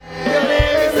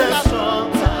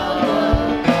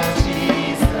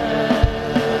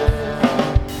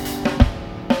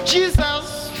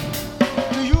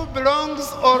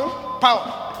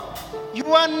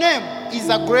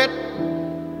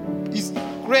is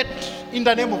great in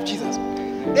the name of Jesus.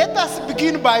 Let us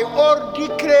begin by all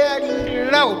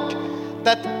declaring loud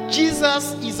that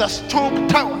Jesus is a strong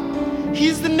tower.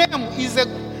 His name is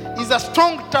a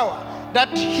strong tower, that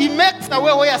he makes a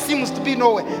way where seems to be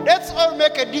no way. Let's all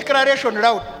make a declaration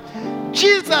loud.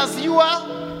 Jesus,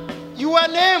 your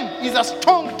name is a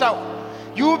strong tower.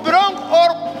 You belong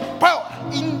all power.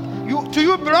 To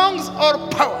you belongs all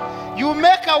power. You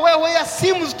make a way where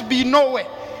seems to be no way.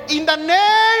 In the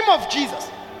name of Jesus.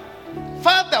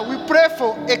 Father, we pray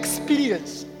for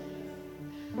experience.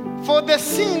 For the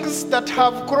things that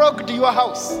have clogged your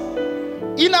house.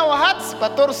 In our hearts,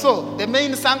 but also the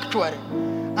main sanctuary.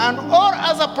 And all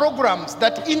other programs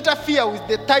that interfere with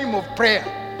the time of prayer.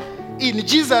 In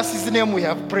Jesus' name we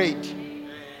have prayed.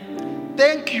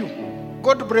 Thank you.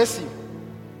 God bless you.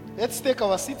 Let's take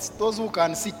our seats, those who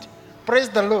can sit. Praise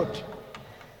the Lord.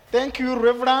 Thank you,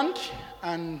 Reverend,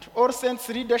 and all saints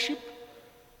leadership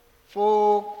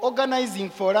for organizing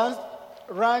for us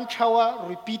lunch hour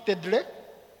repeatedly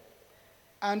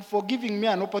and for giving me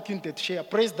an opportunity to share.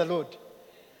 Praise the Lord.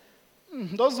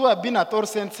 Those who have been at All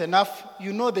Saints enough,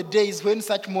 you know the days when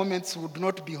such moments would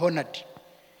not be honored.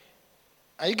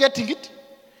 Are you getting it?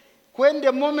 When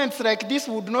the moments like this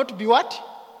would not be what?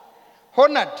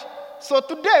 Honored. So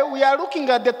today we are looking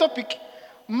at the topic,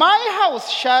 my house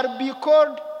shall be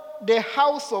called the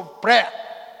house of prayer.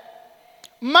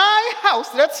 My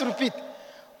house, let's repeat.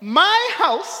 My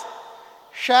house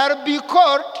shall be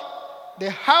called the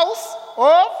house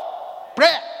of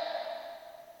prayer.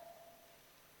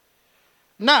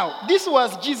 Now, this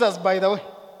was Jesus, by the way.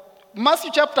 Matthew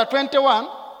chapter 21,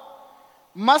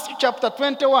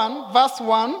 verse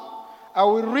 1, I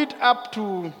will read up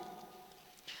to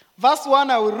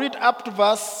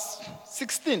verse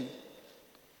 16.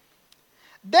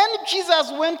 Then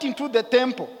Jesus went into the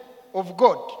temple of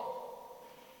God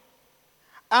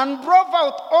and drove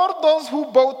out all those who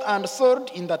bought and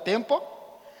sold in the temple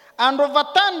and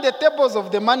overturned the tables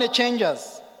of the money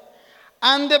changers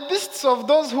and the beasts of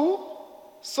those who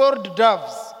sold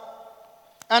doves,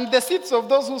 and the seats of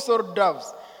those who sold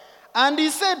doves. And he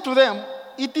said to them,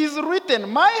 it is written,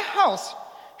 my house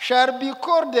shall be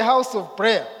called the house of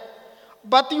prayer,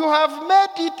 but you have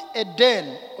made it a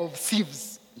den of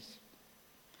thieves.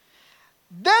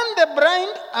 Then the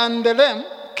blind and the lame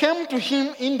came to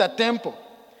him in the temple,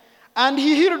 and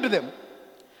he healed them.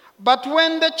 But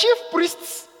when the chief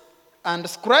priests and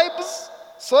scribes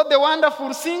saw the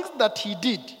wonderful things that he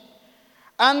did,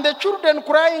 and the children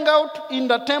crying out in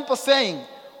the temple, saying,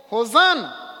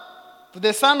 Hosanna to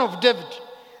the Son of David,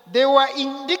 they were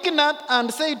indignant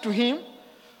and said to him,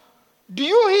 do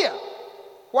you hear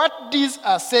what these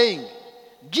are saying?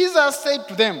 Jesus said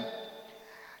to them,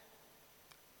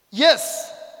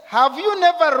 yes, have you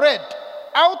never read,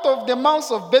 out of the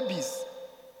mouths of babies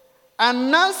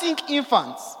and nursing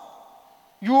infants,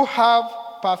 you have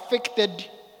perfected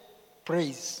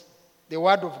praise. The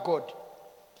word of God.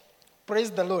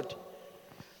 Praise the Lord.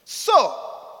 So,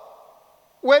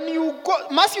 when you go,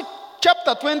 Matthew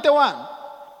chapter 21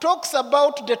 talks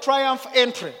about the triumph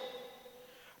entry.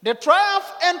 The triumph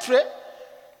entry,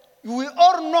 we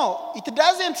all know, it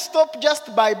doesn't stop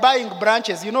just by buying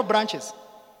branches. You know branches?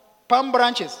 Palm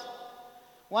branches.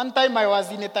 One time I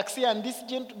was in a taxi and this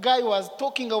guy was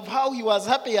talking of how he was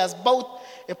happy he has bought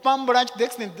a palm branch.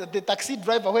 The taxi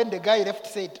driver, when the guy left,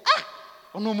 said,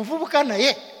 ono muvubuka na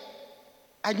ye.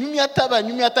 Anyumia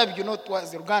tabi, you know, it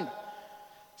was Uganda.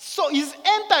 So he's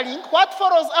entering. What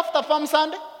follows after Palm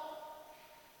Sunday?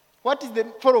 What is the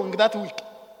following that week?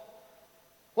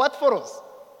 What follows?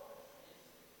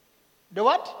 The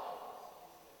what?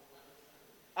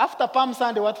 After Palm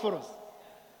Sunday, what follows?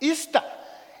 Easter.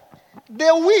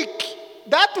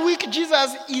 That week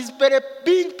Jesus is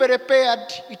being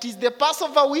prepared. It is the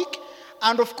Passover week,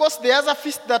 and of course the other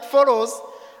feast that follows,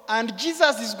 and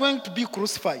Jesus is going to be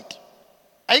crucified.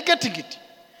 Are you getting it?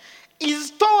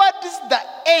 Is towards the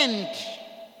end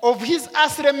of his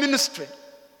earthly ministry.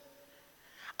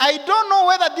 I don't know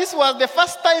whether this was the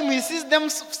first time he sees them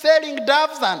selling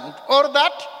doves and all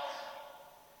that.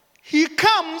 He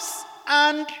comes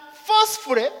and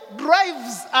forcefully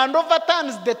drives and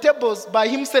overturns the tables by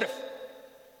himself.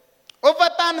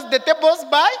 Overturns the tables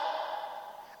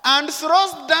and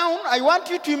throws down. I want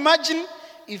you to imagine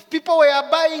if people were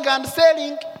buying and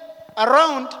selling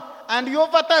around and you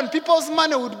overturn, people's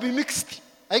money would be mixed.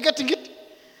 Are you getting it?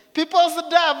 People's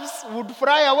doves would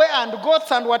fly away and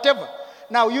goats and whatever.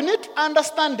 Now, you need to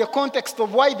understand the context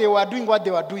of why they were doing what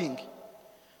they were doing.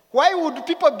 Why would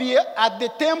people be at the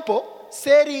temple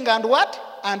selling and what?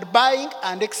 And buying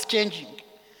and exchanging.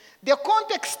 The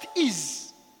context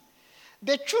is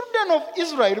The children of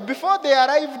Israel, before they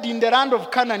arrived in the land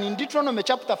of Canaan, in Deuteronomy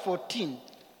chapter 14,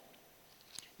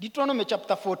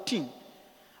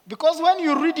 because when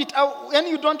you read it out, when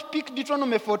you don't pick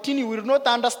Deuteronomy 14, you will not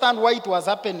understand why it was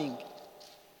happening.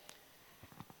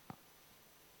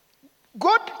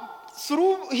 God,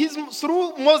 through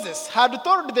Moses, had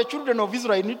told the children of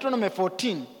Israel in Deuteronomy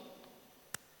 14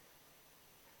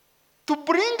 to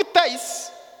bring tithes.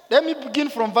 Let me begin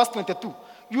from verse 22.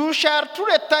 You shall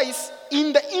treat tithes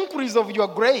in the increase of your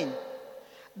grain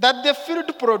that the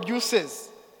field produces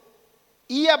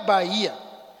year by year.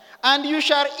 And you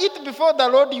shall eat before the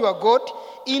Lord your God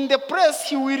in the place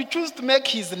he will choose to make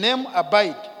his name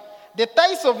abide. The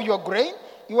tithes of your grain,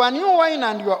 your new wine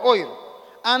and your oil,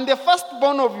 and the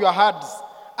firstborn of your herds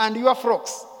and your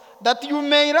flocks, that you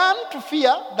may learn to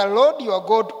fear the Lord your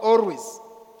God always.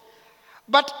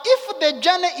 But if the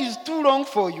journey is too long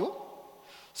for you,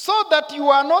 so that you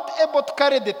are not able to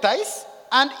carry the tithes,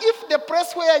 and if the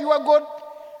place where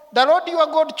the Lord your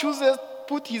God chooses to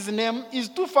put his name is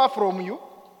too far from you,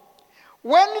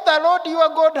 when the Lord your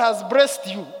God has blessed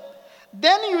you,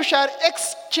 then you shall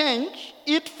exchange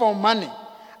it for money,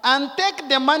 and take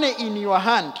the money in your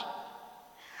hand,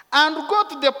 and go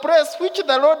to the place which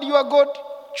the Lord your God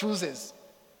chooses.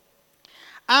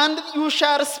 And you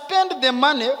shall spend the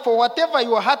money for whatever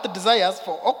your heart desires,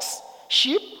 for ox,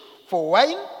 sheep, for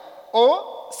wine,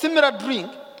 or similar drink.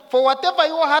 For whatever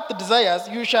your heart desires,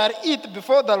 you shall eat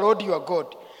before the Lord your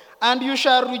God. And you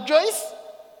shall rejoice,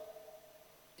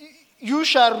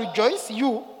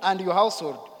 you and your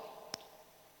household.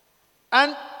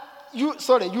 And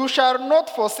you shall not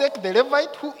forsake the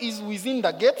Levite who is within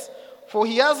the gates, for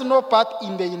he has no part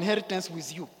in the inheritance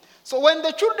with you. So when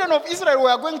the children of Israel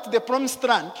were going to the promised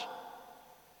land,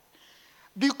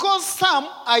 because some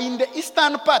are in the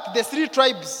eastern part, the 3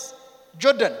 tribes,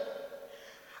 Jordan,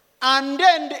 and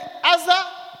then the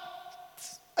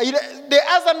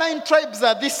other 9 tribes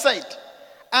are this side,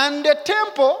 and the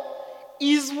temple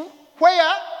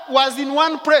was in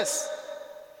one place.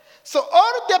 So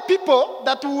all the people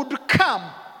that would come,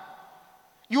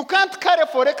 you can't carry,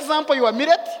 for example, your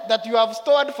millet that you have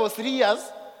stored for 3 years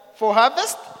for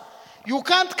harvest. You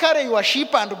can't carry your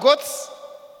sheep and goats.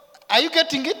 Are you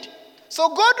getting it? So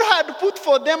God had put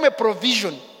for them a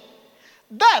provision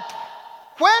that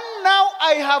when now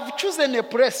I have chosen a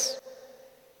place,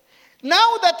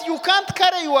 now that you can't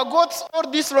carry your goats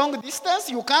all this long distance,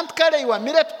 you can't carry your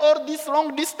millet all this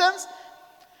long distance,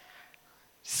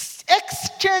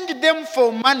 exchange them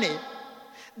for money.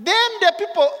 Then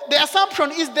the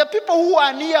assumption is the people who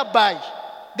are nearby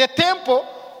the temple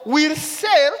will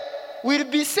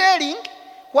be selling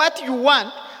what you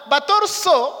want. But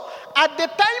also, at the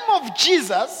time of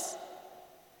Jesus,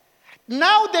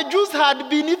 now the Jews had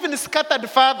been even scattered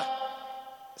further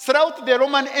throughout the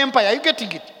Roman Empire. Are you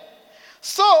getting it?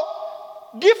 So,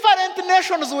 different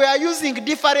nations were using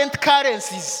different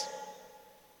currencies.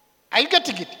 Are you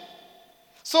getting it?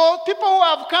 So, people who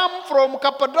have come from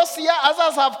Cappadocia,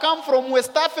 others have come from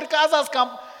West Africa,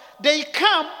 they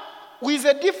come with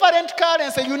a different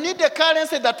currency. You need a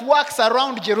currency that works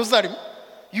around Jerusalem.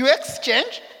 You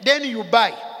exchange, then you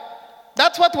buy.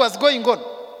 That's what was going on.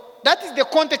 That is the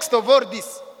context of all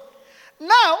this.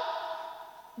 Now,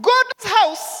 God's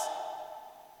house,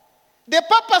 the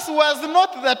purpose was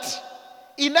not that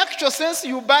in actual sense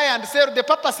you buy and sell. The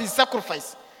purpose is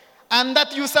sacrifice. And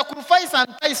that you sacrifice and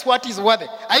price what is worthy.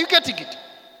 Are you getting it?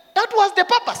 That was the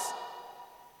purpose.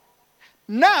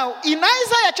 Now, in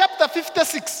Isaiah chapter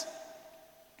 56,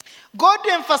 God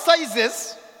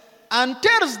emphasizes and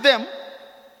tells them,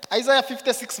 Isaiah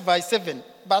 56 verse 7,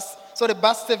 verse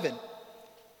 7.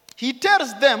 He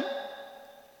tells them,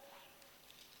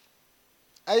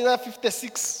 Isaiah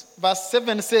 56 verse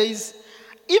 7 says,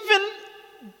 even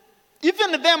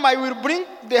them I will bring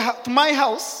to my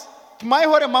house, to my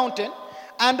holy mountain,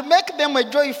 and make them a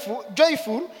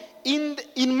joyful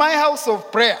in my house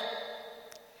of prayer.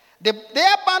 Their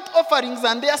burnt offerings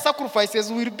and their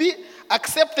sacrifices will be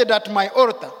accepted at my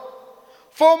altar.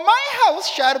 For my house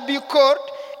shall be called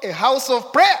a house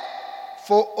of prayer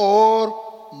for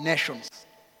all nations.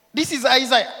 This is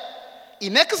Isaiah.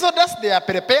 In Exodus, they are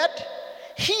prepared.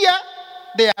 Here,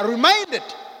 they are reminded.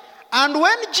 And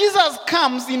when Jesus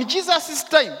comes in Jesus'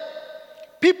 time,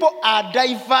 people are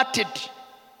diverted.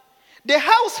 The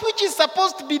house which is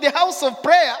supposed to be the house of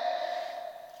prayer,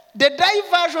 the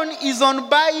diversion is on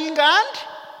buying and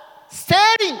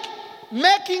selling,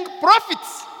 making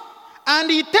profits. And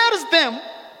he tells them,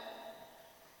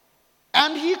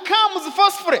 and he comes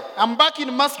forcefully. I'm back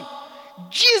in Matthew.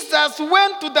 Jesus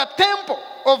went to the temple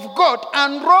of God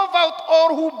and drove out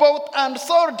all who bought and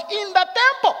sold in the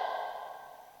temple.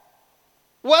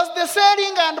 Was the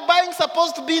selling and buying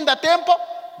supposed to be in the temple?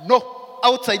 No,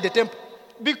 outside the temple.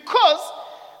 Because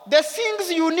the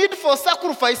things you need for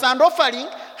sacrifice and offering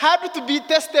had to be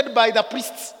tested by the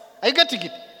priests. Are you getting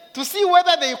it? To see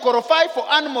whether they qualify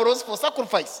for animals for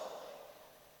sacrifice.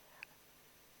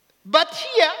 But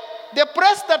here, the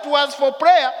press that was for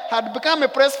prayer had become a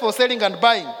press for selling and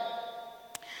buying.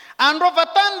 And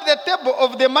overturned the table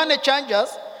of the money changers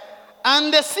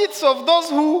and the seats of those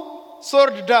who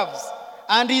sold doves.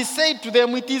 And he said to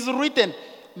them, it is written,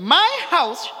 my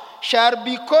house shall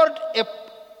be called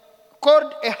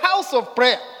a house of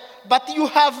prayer, but you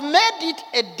have made it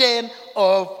a den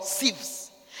of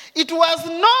thieves. It was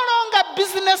no longer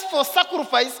business for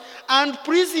sacrifice and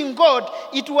pleasing God.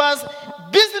 It was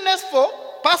business for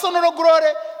personal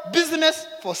glory, business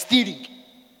for stealing.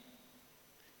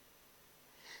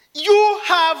 You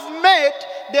have made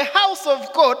the house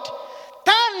of God,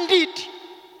 turned it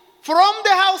from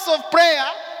the house of prayer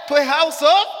to a house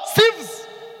of thieves.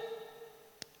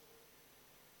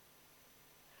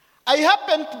 I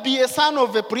happen to be a son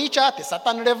of a preacher at a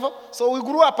certain level, so we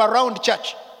grew up around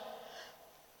church.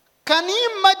 Can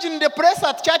you imagine the place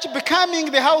at church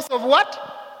becoming the house of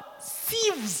what?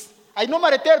 Thieves. I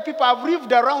normally tell people I've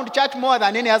lived around church more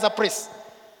than any other place.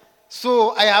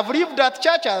 So I have lived at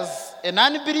church as an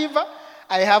unbeliever.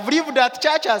 I have lived at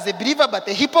church as a believer but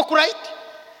a hypocrite.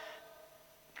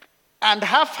 And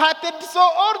half-hearted. So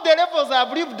all the levels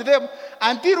I've lived them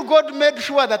until God made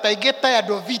sure that I get tired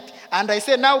of it. And I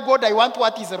say, now God, I want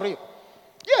what is real.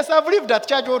 Yes, I've lived at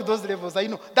church all those levels, I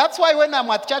know. That's why when I'm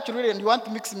at church really and you want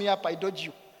to mix me up, I dodge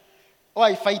you. Or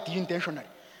I fight you intentionally.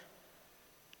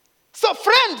 So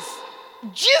friends,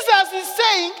 Jesus is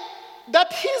saying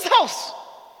that his house,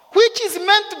 which is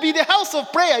meant to be the house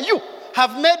of prayer, you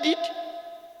have made it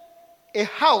a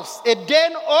house, a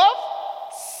den of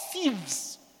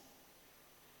thieves.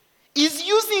 Is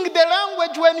using the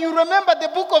language when you remember the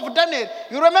book of Daniel.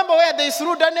 You remember where they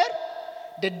threw Daniel?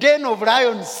 The den of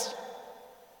lions.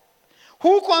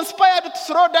 Who conspired to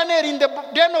throw Daniel in the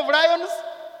den of lions?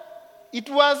 It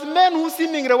was men who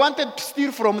seemingly wanted to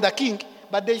steal from the king,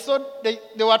 but they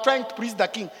were trying to please the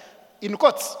king in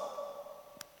courts.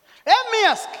 Let me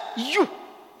ask you,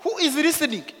 who is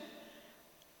listening,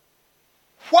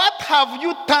 what have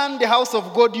you turned the house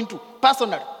of God into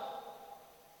personally?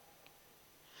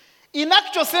 In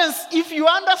actual sense, if you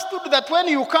understood that when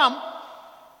you come,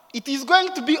 it is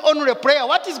going to be only a prayer,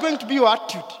 what is going to be your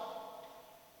attitude?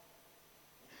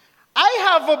 I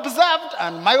have observed,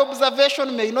 and my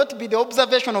observation may not be the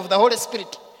observation of the Holy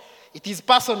Spirit. It is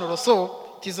personal,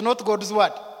 so it is not God's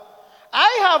word.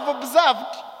 I have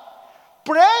observed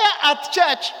prayer at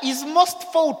church is most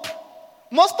fought.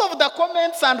 Most of the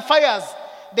comments and fires,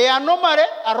 they are normally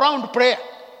around prayer.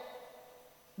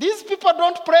 These people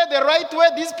don't pray the right way,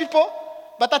 these people,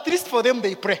 but at least for them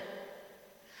they pray.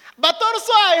 But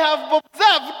also I have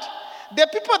observed the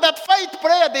people that fight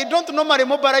prayer, they don't normally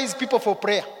mobilize people for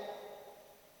prayer.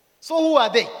 So who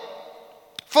are they?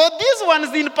 For these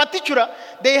ones in particular,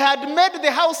 they had made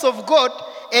the house of God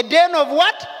a den of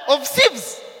what? Of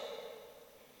thieves.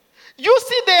 You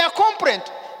see their complaint.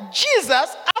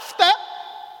 Jesus, after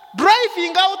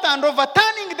driving out and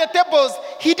overturning the tables,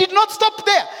 he did not stop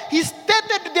there. He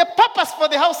stated the purpose for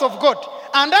the house of God.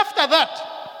 And after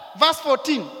that, verse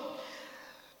 14,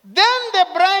 then the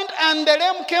blind and the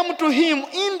lame came to him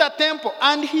in the temple,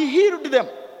 and he healed them.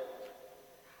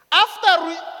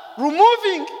 After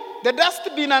removing the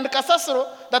dustbin and casserole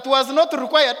that was not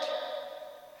required,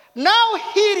 now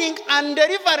healing and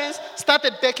deliverance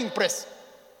started taking place.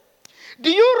 Do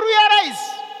you realize,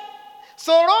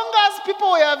 so long as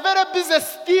people were very busy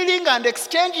stealing and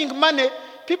exchanging money,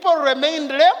 people remained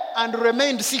lame and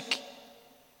remained sick?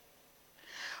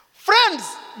 Friends,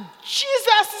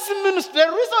 Jesus' ministry,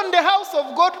 the reason the house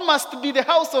of God must be the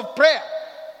house of prayer,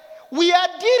 we are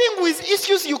dealing with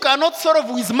issues you cannot solve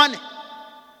with money.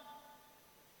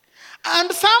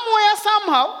 And somewhere,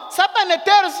 somehow, Satan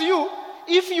tells you,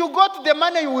 if you got the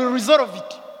money, you will resolve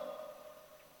it.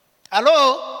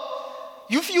 Hello?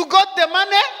 If you got the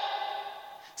money,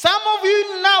 some of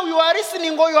you now, you are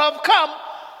listening or you have come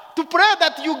to pray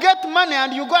that you get money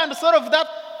and you go and solve that.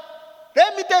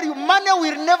 Let me tell you, money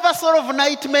will never solve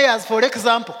nightmares, for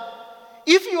example.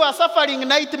 If you are suffering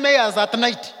nightmares at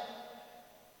night,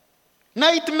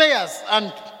 nightmares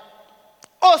and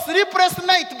sleepless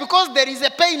night because there is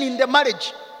a pain in the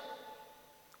marriage,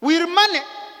 will money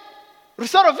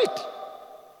resolve it?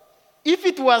 If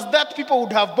it was that, people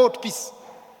would have bought peace.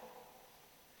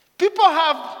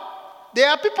 There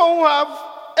are people who have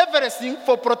everything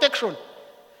for protection.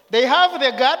 They have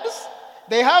the guards,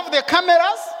 they have the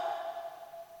cameras,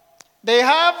 they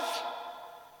have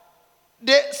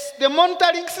the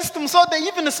monitoring system, so they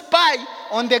even spy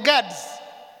on the guards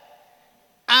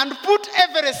and put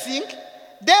everything.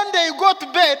 Then they go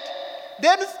to bed.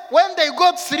 Then when they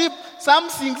go to sleep,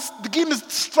 something begins to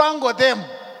strangle them.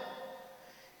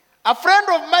 A friend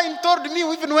of mine told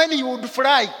me even when he would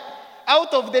fly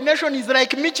out of the nation, is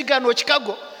like Michigan or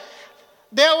Chicago,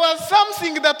 there was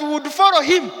something that would follow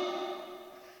him.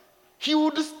 He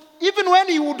would, even when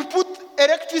he would put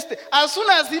electricity, as soon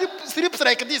as he sleeps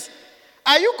like this,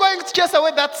 are you going to chase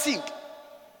away that thing?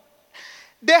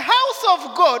 The house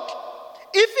of God,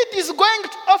 if it is going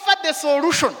to offer the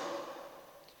solution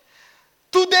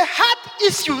to the heart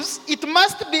issues, it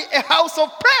must be a house of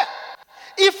prayer.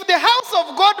 If the house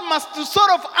of God must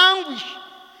sort of anguish,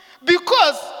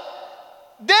 because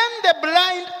then the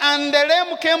blind and the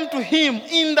lame came to him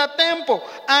in the temple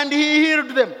and he healed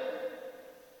them.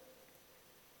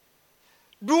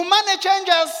 Do money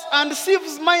changers and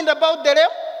thieves mind about the lame?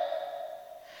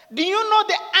 Do you know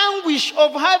the anguish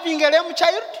of having a lame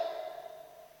child?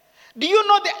 Do you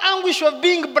know the anguish of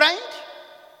being blind?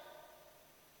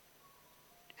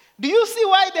 Do you see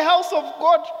why the house of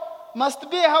God must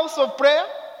be a house of prayer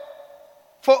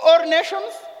for all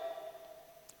nations?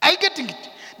 Are you getting it?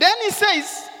 Then he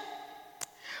says,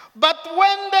 but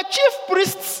when the chief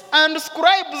priests and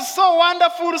scribes saw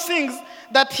wonderful things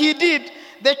that he did,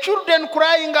 the children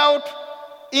crying out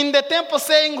in the temple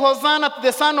saying, Hosanna to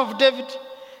the Son of David,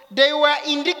 they were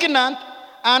indignant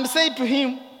and said to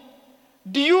him,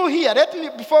 do you hear? Let me,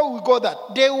 before we go that,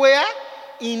 they were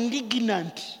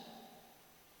indignant.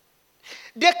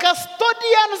 The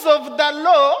custodians of the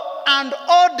law and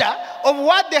order of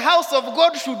what the house of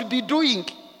God should be doing,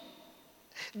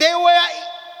 they were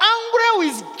angry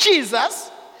with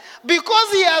Jesus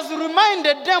because he has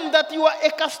reminded them that you are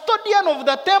a custodian of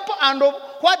the temple and of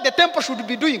what the temple should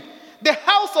be doing. The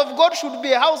house of God should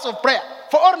be a house of prayer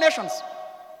for all nations.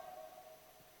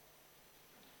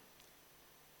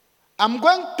 I'm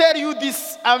going to tell you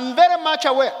this. I'm very much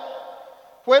aware.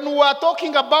 When we are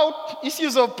talking about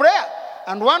issues of prayer,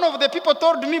 and one of the people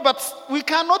told me, but we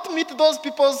cannot meet those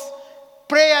people's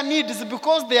prayer needs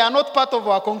because they are not part of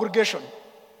our congregation.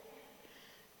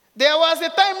 There was a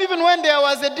time even when there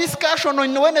was a discussion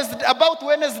on Wednesday, about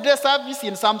Wednesday service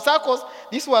in some circles.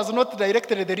 This was not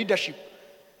directed at the leadership.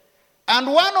 And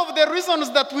one of the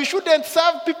reasons that we shouldn't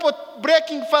serve people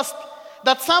breaking fast,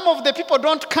 that some of the people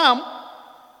don't come,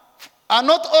 are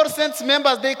not all saints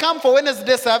members, they come for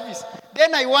Wednesday service.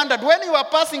 Then I wondered, when you are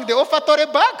passing the offertory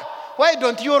bag, why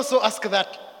don't you also ask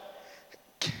that?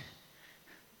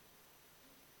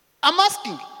 I'm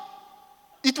asking.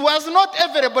 It was not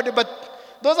everybody, but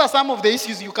those are some of the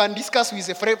issues you can discuss with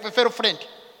a fellow friend.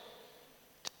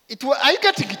 Are you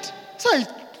getting it? So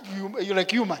you're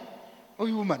like human. Oh,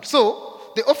 human.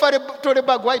 So the offertory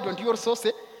bag, why don't you also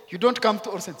say you don't come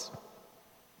to all saints?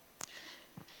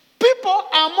 People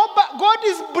are mobile. God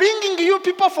is bringing you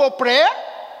people for prayer,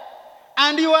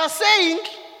 and you are saying,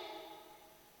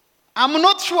 I'm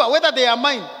not sure whether they are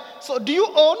mine. So do you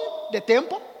own the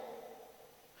temple?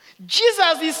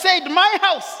 Jesus, he said, my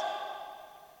house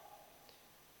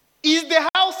is the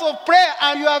house of prayer,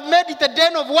 and you have made it a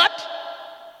den of what?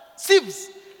 Thieves.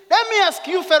 Let me ask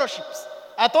you, fellowships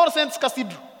at All Saints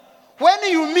Cathedral. When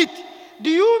you meet,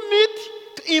 do you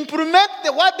meet to implement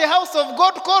what the house of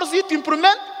God calls you to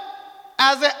implement?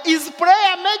 Is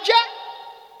prayer major,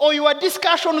 or your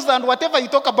discussions and whatever you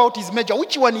talk about is major?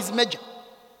 Which one is major?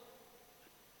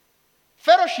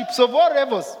 Fellowships of all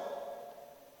levels.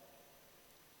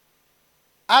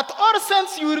 At All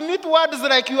Saints, you will meet words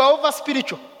like you are over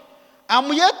spiritual.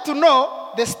 I'm yet to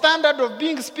know the standard of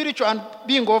being spiritual and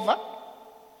being over.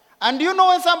 And you know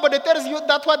when somebody tells you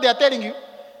that's what they are telling you?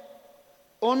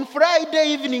 On Friday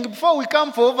evening, before we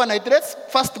come for overnight, let's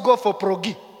first go for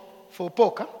progi, for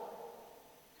poker.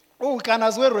 Oh, we can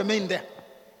as well remain there.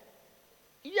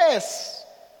 Yes.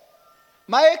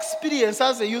 My experience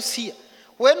as a youth here,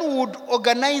 when we would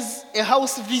organize a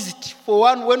house visit for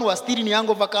one when we were still in Young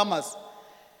Overcomers,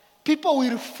 people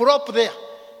will flop there.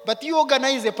 But you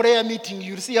organize a prayer meeting,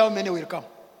 you'll see how many will come.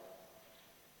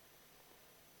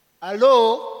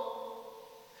 Hello?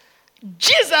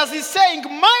 Jesus is saying,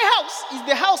 my house is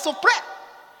the house of prayer.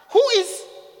 Who is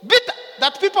bitter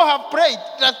that people have prayed,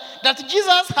 that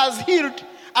Jesus has healed,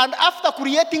 and after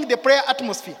creating the prayer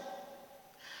atmosphere?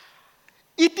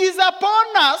 It is upon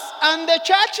us and the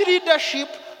church leadership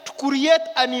to create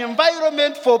an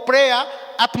environment for prayer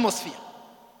atmosphere.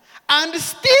 And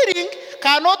stealing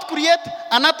cannot create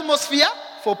an atmosphere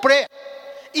for prayer.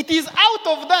 It is out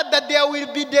of that there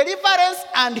will be deliverance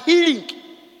and healing.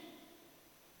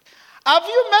 Have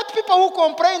you met people who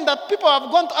complain that people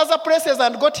have gone to other places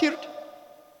and got healed?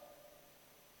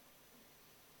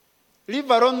 Leave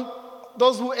alone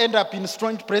those who end up in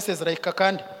strange places like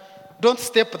Kakandi. Don't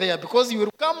step there because you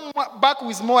will come back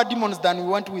with more demons than you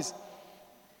went with.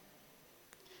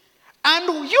 And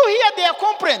you hear their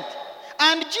complaint.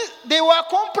 And they were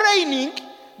complaining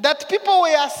that people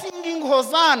were singing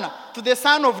Hosanna to the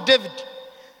Son of David.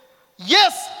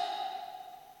 Yes.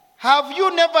 Have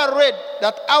you never read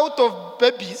that out of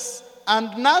babies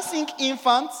and nursing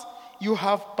infants, you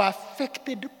have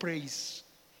perfected praise?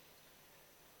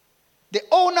 The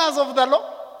owners of the law,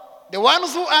 the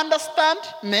ones who understand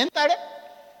mentally,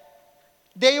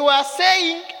 they were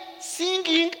saying,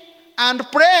 singing, and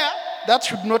prayer, that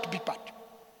should not be part.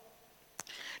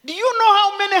 Do you know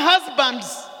how many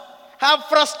husbands have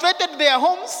frustrated their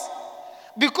homes?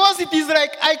 Because it is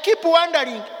like, I keep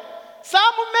wondering,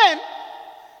 some men,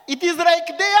 it is like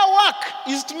their work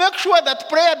is to make sure that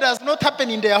prayer does not happen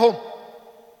in their home.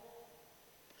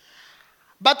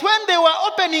 But when they were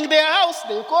opening their house,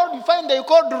 they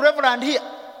called the Reverend here.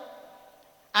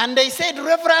 And they said,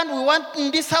 Reverend, we want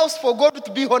in this house for God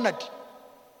to be honored.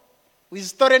 With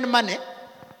stolen money.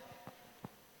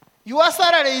 Your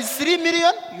salary is 3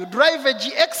 million. You drive a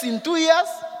GX in 2 years.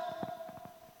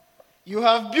 You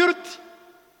have built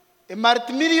a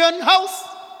multi-million house.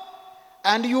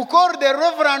 And you call the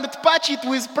Reverend to patch it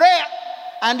with prayer.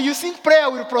 And you think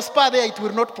prayer will prosper there. It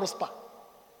will not prosper.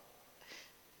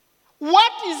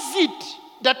 What is it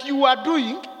that you are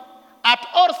doing at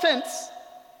all sense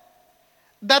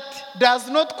that does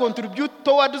not contribute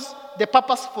towards the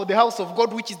purpose for the house of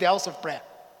God, which is the house of prayer?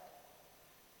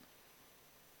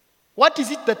 What is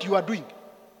it that you are doing?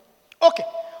 Okay.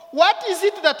 What is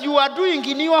it that you are doing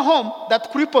in your home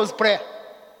that cripples prayer?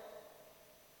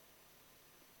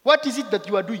 What is it that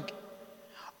you are doing?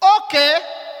 Okay.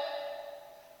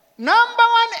 Number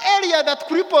one area that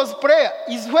cripples prayer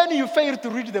is when you fail to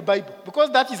read the Bible, because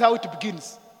that is how it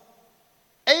begins.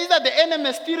 Either the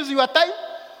enemy steals your time,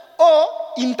 or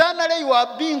internally you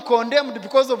are being condemned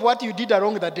because of what you did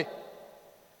along the day.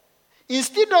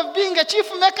 Instead of being a chief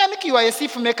mechanic, you are a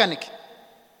chief mechanic.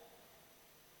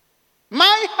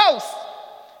 My house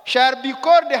shall be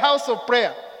called the house of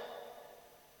prayer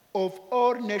of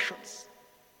all nations.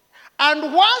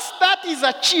 And once that is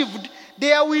achieved,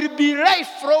 there will be life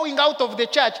flowing out of the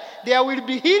church. There will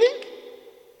be healing.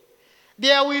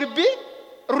 There will be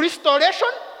restoration.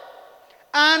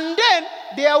 And then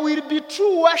there will be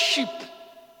true worship,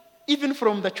 even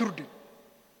from the children.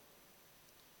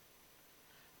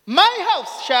 My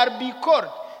house shall be called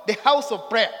the house of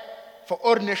prayer for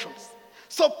all nations.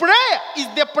 So prayer is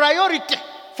the priority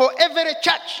for every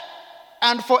church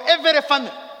and for every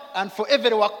family and for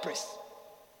every workplace.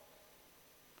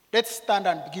 Let's stand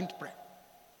and begin to pray.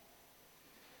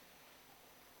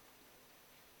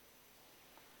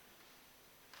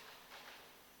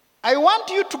 I want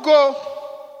you to go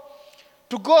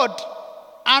to God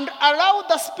and allow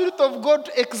the Spirit of God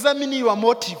to examine your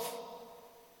motive.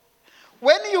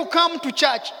 When you come to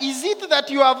church, is it that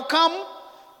you have come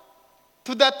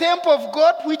to the temple of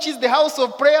God, which is the house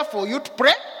of prayer, for you to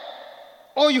pray?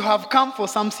 Or you have come for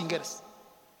something else?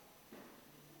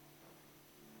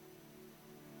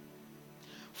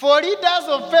 For leaders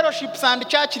of fellowships and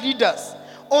church leaders,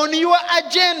 on your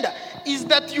agenda is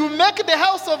that you make the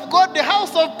house of God the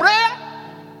house of prayer?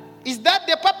 Is that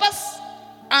the purpose?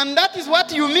 And that is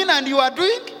what you mean and you are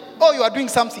doing? Or you are doing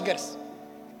something else?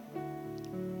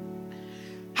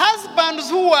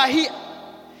 Husbands who are here,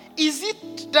 is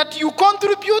it that you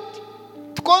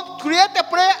contribute to create a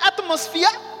prayer atmosphere,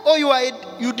 or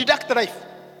you deduct life?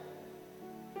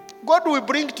 God will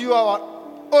bring to you our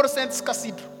All Saints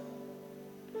Cathedral.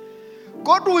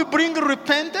 God will bring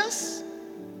repentance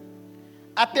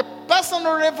at a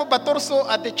personal level, but also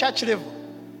at the church level.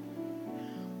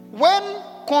 When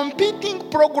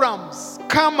competing programs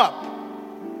come up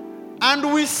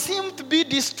and we seem to be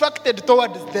distracted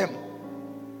towards them,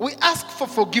 we ask for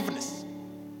forgiveness.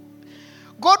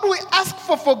 God will ask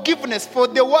for forgiveness for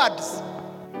the words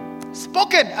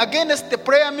spoken against the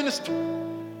prayer ministry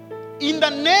in the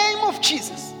name of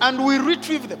Jesus, and we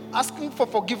retrieve them, asking for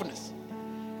forgiveness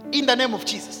in the name of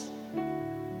Jesus.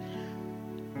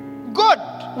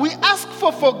 God, we ask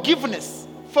for forgiveness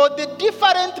for the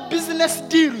different business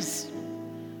deals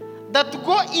that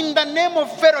go in the name of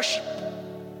fellowship.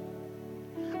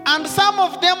 And some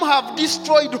of them have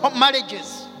destroyed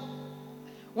marriages.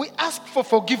 We ask for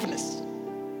forgiveness.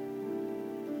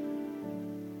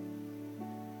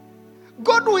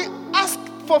 God, we ask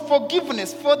for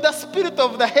forgiveness for the spirit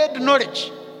of the head knowledge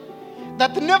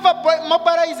that never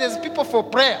mobilizes people for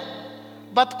prayer,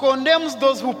 but condemns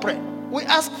those who pray. We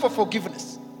ask for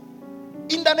forgiveness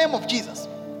in the name of Jesus.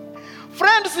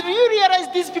 Friends, do you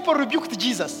realize these people rebuked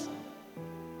Jesus?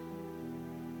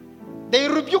 They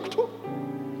rebuked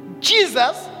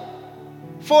Jesus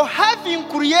for having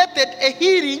created a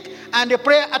healing and a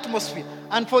prayer atmosphere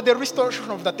and for the restoration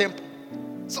of the temple.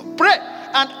 So pray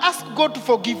and ask God to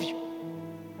forgive you.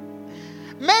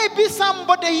 Maybe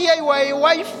somebody here, you are a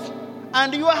wife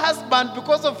and your husband,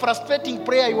 because of frustrating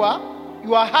prayer, you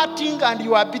are hurting and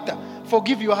you are bitter.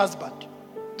 Forgive your husband.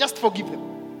 Just forgive them.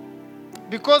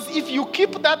 Because if you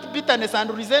keep that bitterness and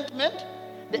resentment,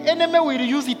 the enemy will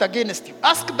use it against you.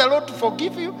 Ask the Lord to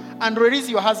forgive you and release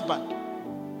your husband.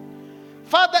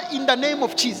 Father, in the name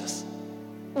of Jesus,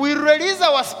 we release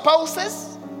our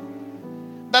spouses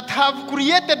that have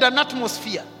created an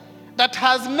atmosphere that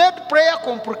has made prayer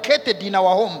complicated in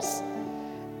our homes.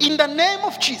 In the name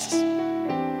of Jesus,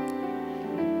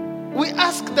 we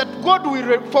ask that God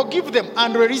will forgive them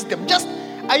and release them. Just,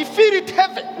 I feel it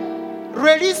heavy.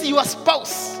 Release your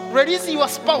spouse. Release your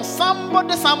spouse.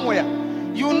 Somebody somewhere.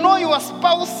 You know your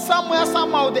spouse somewhere,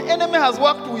 somehow. The enemy has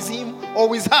worked with him or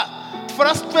with her to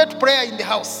frustrate prayer in the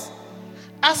house.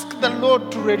 Ask the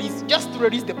Lord to release. Just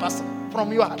release the person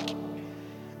from your heart.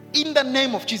 In the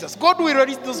name of Jesus. God will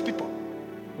release those people.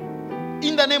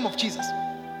 In the name of Jesus.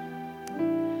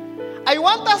 I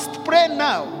want us to pray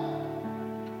now.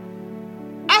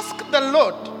 Ask the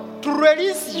Lord to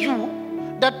release you,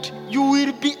 that you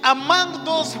will be among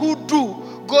those who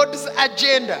do God's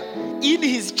agenda in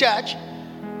his church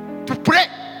to pray.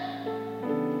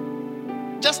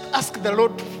 Just ask the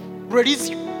Lord to release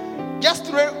you.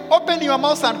 Just open your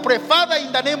mouth and pray. Father,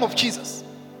 in the name of Jesus,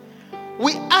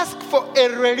 we ask for a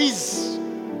release.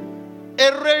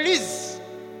 A release.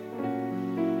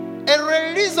 A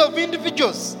release of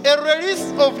individuals. A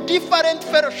release of different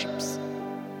fellowships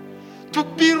to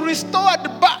be restored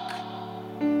back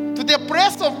to the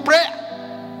place of prayer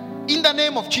in the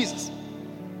name of Jesus.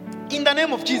 In the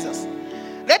name of Jesus.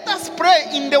 Let us pray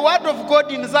in the word of God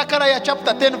in Zechariah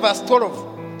chapter 10 verse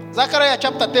 12. Zechariah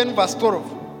chapter 10 verse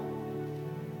 12.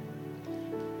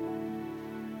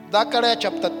 Zechariah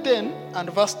chapter 10 and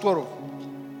verse 12.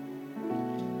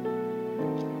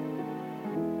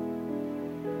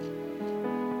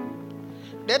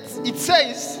 It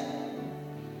says,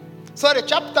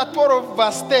 chapter 12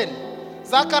 verse 10.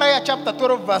 Zechariah chapter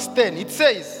 12 verse 10. It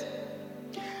says,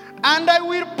 and I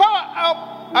will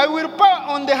pour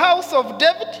on the house of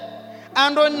David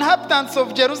and on inhabitants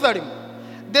of Jerusalem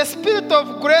the spirit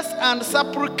of grace and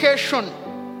supplication.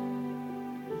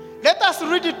 Let us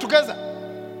read it together.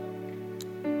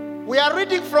 We are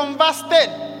reading from verse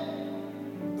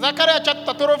 10. Zechariah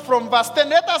chapter 12 from verse 10.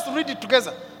 Let us read it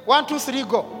together. 1, 2, 3,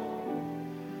 go.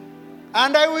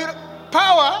 And I will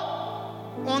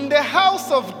pour on the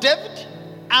house of David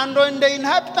and on the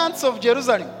inhabitants of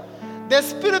Jerusalem the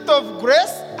spirit of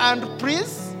grace and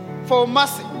praise for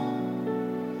mercy,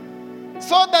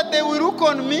 so that they will look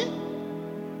on me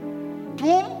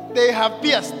whom they have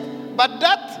pierced. But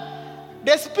that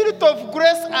the spirit of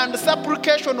grace and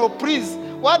supplication or praise,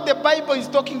 what the Bible is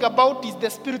talking about is the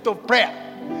spirit of prayer.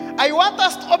 I want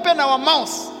us to open our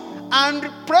mouths and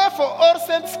pray for All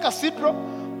Saints Cathedral.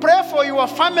 Pray for your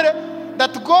family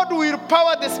that God will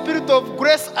power the spirit of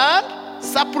grace and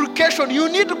supplication. You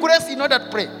need grace in order to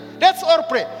pray. Let's all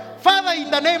pray. Father,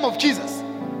 in the name of Jesus,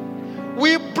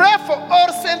 we pray for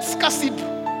All Saints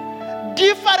Cathedral,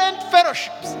 different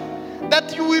fellowships,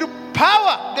 that you will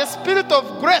power the spirit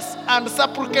of grace and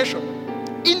supplication.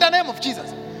 In the name of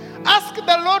Jesus. Ask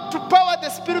the Lord to power the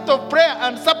spirit of prayer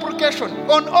and supplication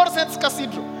on All Saints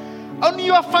Cathedral. On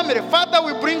your family, Father,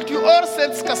 we bring to you All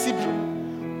Saints Cathedral.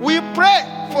 We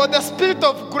pray for the spirit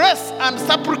of grace and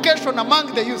supplication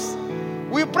among the youth.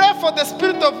 We pray for the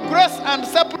spirit of grace and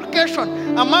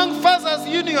supplication among fathers'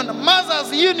 union,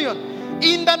 mothers' union,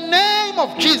 in the name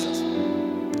of Jesus.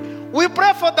 We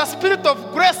pray for the spirit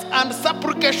of grace and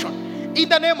supplication in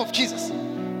the name of Jesus.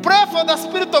 Pray for the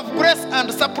spirit of grace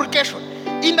and supplication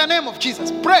in the name of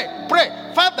Jesus. Pray,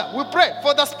 pray. Father, we pray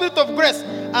for the spirit of grace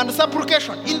and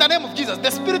supplication in the name of Jesus.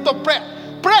 The spirit of prayer.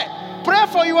 Pray. Pray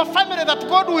for your family that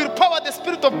God will power the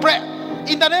spirit of prayer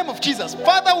in the name of Jesus.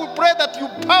 Father, we pray that you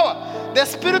power the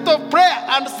spirit of prayer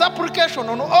and supplication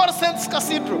on All Saints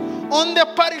Cathedral, on the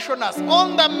parishioners,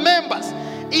 on the members,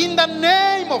 in the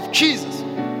name of Jesus.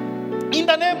 In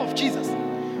the name of Jesus.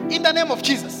 In the name of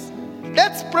Jesus.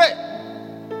 Let's pray.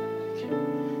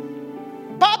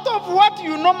 Part of what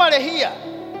you normally hear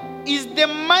is the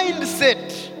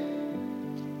mindset.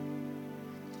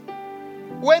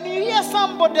 When you hear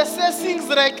somebody say things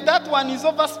like that one is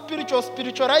over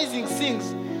spiritualizing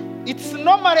things, it's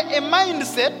normally a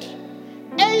mindset,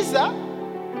 either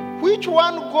which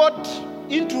one got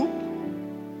into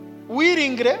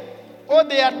willingly or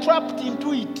they are trapped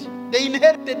into it. They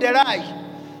inherited the lie.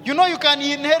 You know you can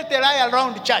inherit a lie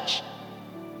around church.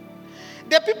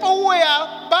 The people who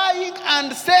were buying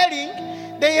and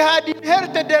selling, they had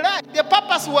inherited a lie. The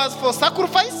purpose was for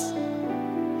sacrifice,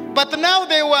 but now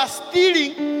they were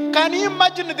stealing. Can you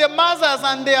imagine the mothers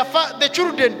and the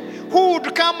children who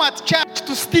would come at church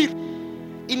to steal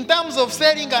in terms of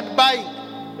selling and buying?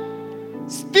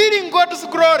 Stealing God's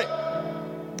glory.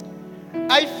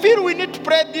 I feel we need to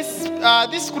pray this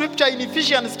scripture in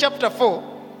Ephesians chapter 4.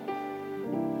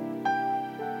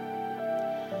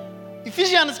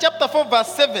 Ephesians chapter 4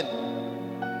 verse 7.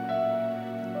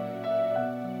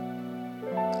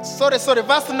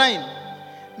 Verse 9.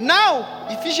 Now,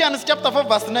 Ephesians chapter 4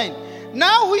 verse 9.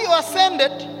 Now he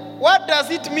ascended. What does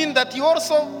it mean that he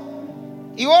also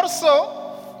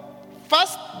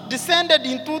first descended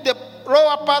into the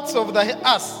lower parts of the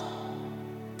earth?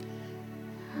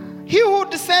 He who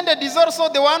descended is also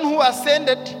the one who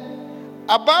ascended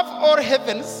above all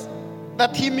heavens,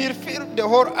 that he may fill the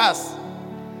whole earth.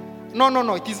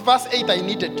 No, it is verse 8 I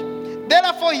needed.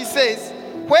 Therefore he says,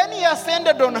 when he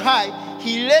ascended on high,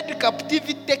 he led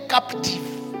captivity captive.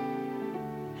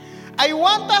 I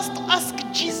want us to ask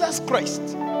Jesus Christ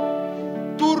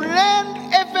to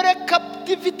lend every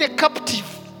captivity captive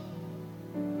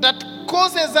that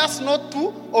causes us not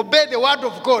to obey the word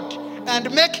of God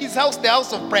and make his house the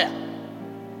house of prayer.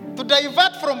 To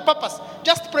divert from purpose,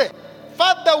 just pray.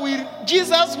 Father,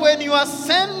 Jesus, when you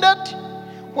ascended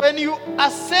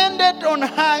on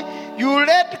high, you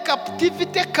led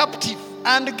captivity captive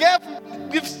and gave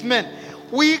gifts to men.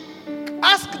 We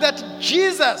ask that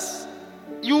Jesus,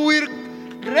 you will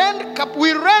rend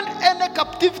any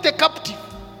captivity captive.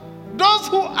 Those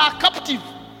who are captive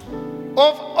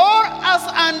of all us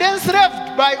and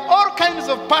enslaved by all kinds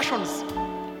of passions,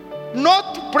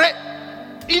 not to pray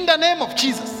in the name of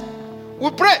Jesus. We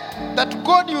pray that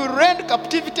God will rend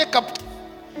captivity captive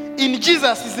in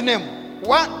Jesus' name.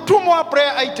 Two more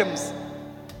prayer items.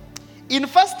 In 2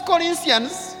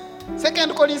 Corinthians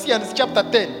chapter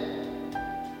 10.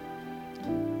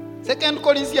 2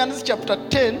 Corinthians chapter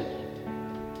 10.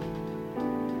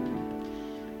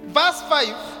 Verse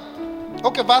 5.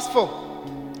 Okay, verse 4.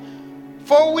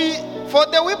 For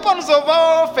the weapons of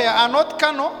our warfare are not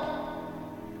carnal,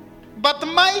 but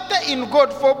mighty in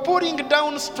God for pulling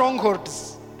down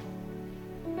strongholds.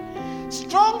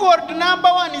 Stronghold number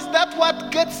one is that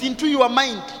what gets into your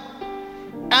mind.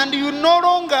 And you no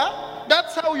longer,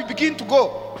 that's how you begin to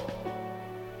go.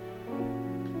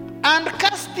 And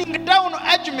casting down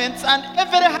arguments and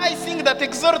every high thing that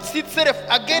exalts itself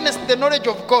against the knowledge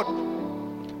of God.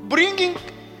 Bringing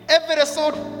every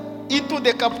thought into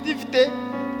the captivity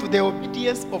to the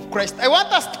obedience of Christ. I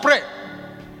want us to pray.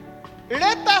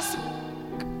 Let us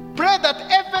pray that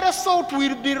every thought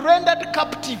will be rendered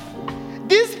captive.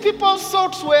 These people's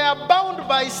thoughts were bound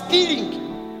by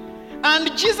stealing.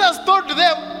 And Jesus told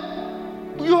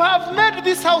them, you have made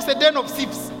this house a den of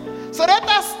thieves. So let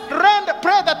us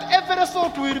pray that every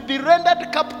thought will be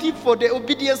rendered captive for the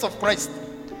obedience of Christ.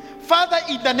 Father,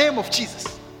 in the name of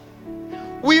Jesus,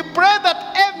 we pray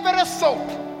that every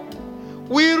thought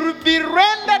will be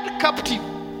rendered captive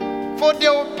for the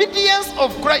obedience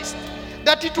of Christ.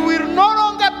 That it will no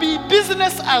longer be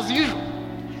business as usual.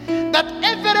 That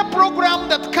every program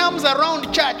that comes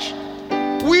around church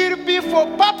will be for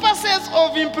purposes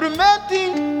of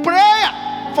implementing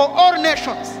prayer for all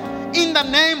nations. In the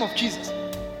name of Jesus.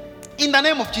 In the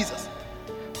name of Jesus.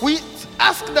 We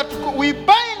ask that we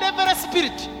bind every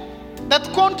spirit that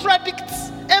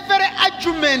contradicts every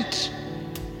argument.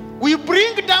 We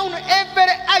bring down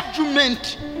every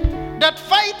argument that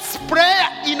fights prayer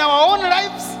in our own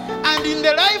lives and in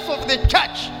the life of the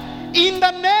church. In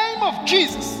the name of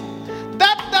Jesus.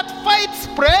 That fights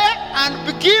prayer and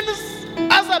begins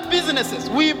other businesses.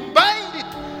 We bind it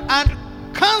and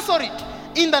cancel it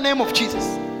in the name of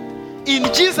Jesus.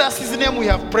 In Jesus' name we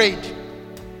have prayed.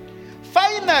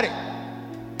 Finally,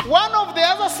 one of the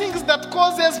other things that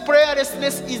causes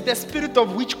prayerlessness is the spirit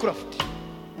of witchcraft.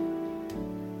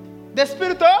 The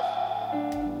spirit of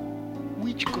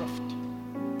witchcraft.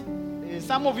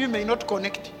 Some of you may not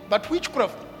connect, but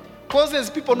witchcraft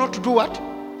causes people not to do what?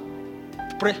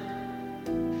 To pray.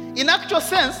 In actual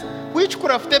sense,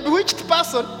 witchcraft, a bewitched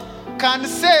person can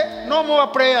say no more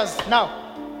prayers now.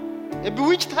 A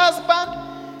bewitched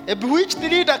husband, a bewitched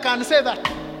leader can say that.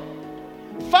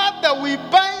 Father, we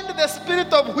bind the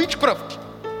spirit of witchcraft.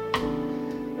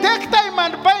 Take time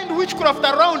and bind witchcraft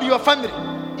around your family.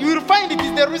 You will find it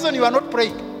is the reason you are not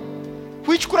praying.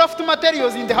 Witchcraft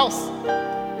materials in the house.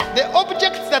 The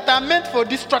objects that are meant for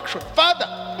destruction. Father,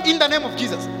 in the name of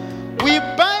Jesus, we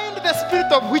bind the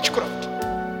spirit of witchcraft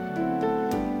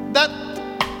that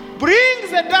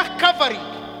brings a dark covering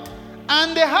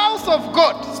And the house of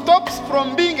God stops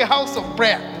from being a house of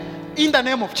prayer in the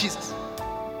name of Jesus.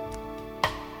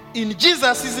 In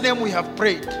Jesus' name we have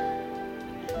prayed.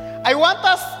 I want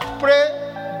us to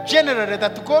pray generally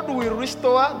that God will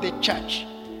restore the church,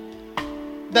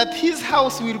 that his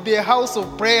house will be a house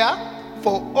of prayer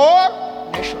for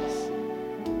all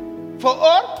nations. For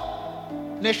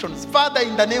all nations. Father,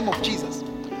 in the name of Jesus,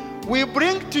 we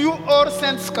bring to you All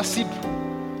Saints Cathedral.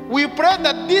 We pray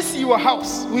that this your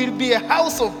house will be a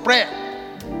house of prayer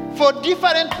for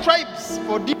different tribes,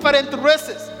 for different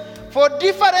races, for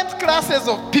different classes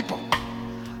of people.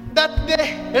 That the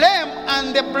lame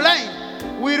and the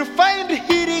blind will find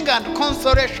healing and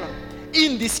consolation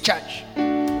in this church.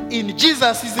 In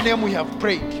Jesus' name we have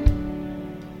prayed.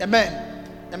 Amen.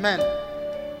 Amen.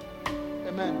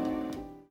 Amen.